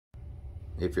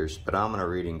If your speedometer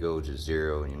reading goes to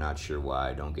 0 and you're not sure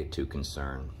why, don't get too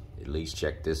concerned. At least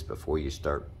check this before you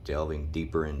start delving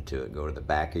deeper into it. Go to the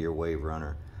back of your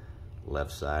Waverunner,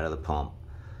 left side of the pump,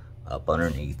 up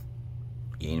underneath.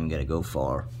 You ain't even gotta go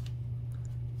far.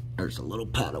 There's a little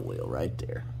paddle wheel right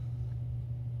there.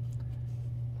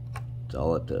 That's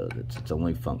all it does. It's its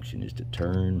only function is to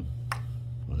turn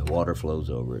when the water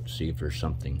flows over it, see if there's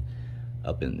something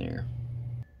up in there.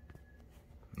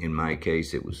 In my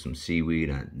case, it was some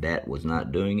seaweed. That was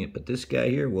not doing it, but this guy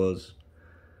here was.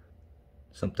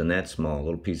 Something that small, a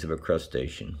little piece of a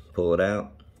crustacean. Pull it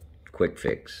out, quick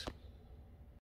fix.